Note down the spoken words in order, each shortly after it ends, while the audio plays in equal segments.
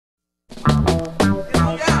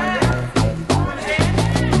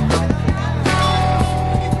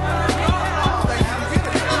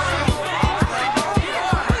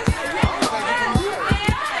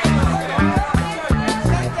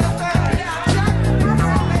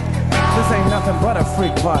What a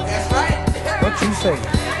freak party. That's right. What you say?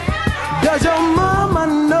 Does your mama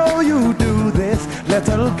know you do this,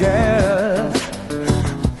 little girl?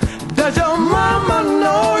 Does your mama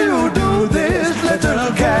know you do this,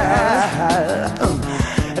 little girl?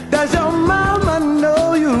 Does your mama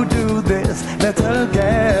know you do this, little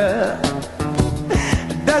girl?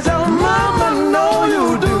 Does your mama know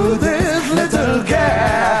you do this, little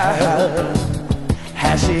girl?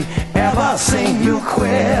 Has she ever seen you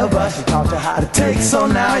quiver? She taught you how to take, so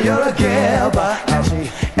now you're a giver. Has she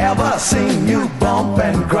ever seen you bump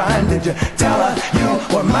and grind? Did you tell her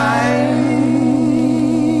you were mine?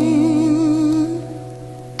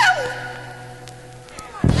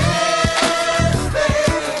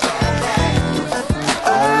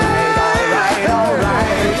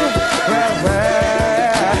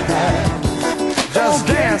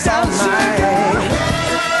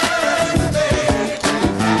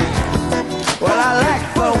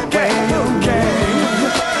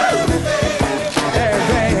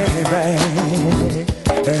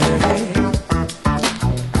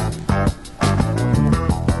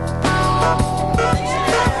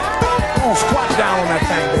 Squat down on that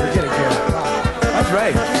thing, baby. Get it, girl. That's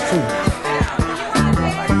right.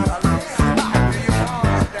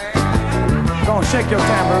 Gonna shake your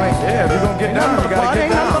tambourine. Yeah, if you're gonna get down, you gotta get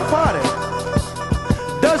down. Party.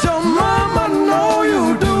 Does your mama know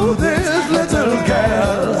you do this, little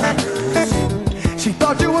girl? She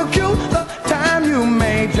thought you were cute the time you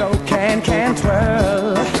made your can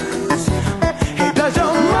twirl. Hey, does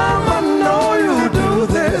your mama know you do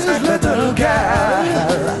this, little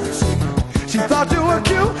girl? She thought you were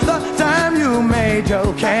cute the time you made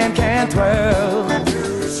your can twirl.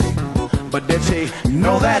 But did she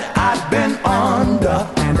know that I'd been under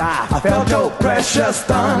and I felt your precious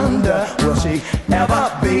thunder? Will she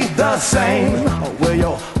ever be the same? Or will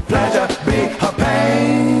your pleasure be her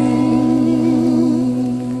pain?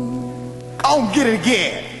 Oh, get it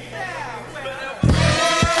again.